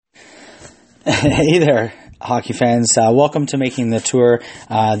Hey there, hockey fans. Welcome to Making the Tour,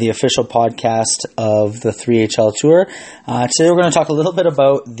 the official podcast of the 3HL Tour. Today we're going to talk a little bit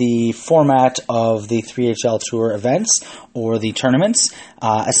about the format of the 3HL Tour events, or the tournaments.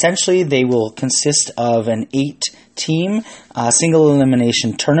 Essentially, they will consist of an 8-team single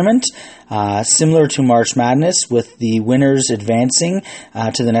elimination tournament, similar to March Madness, with the winners advancing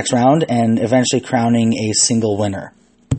to the next round and eventually crowning a single winner.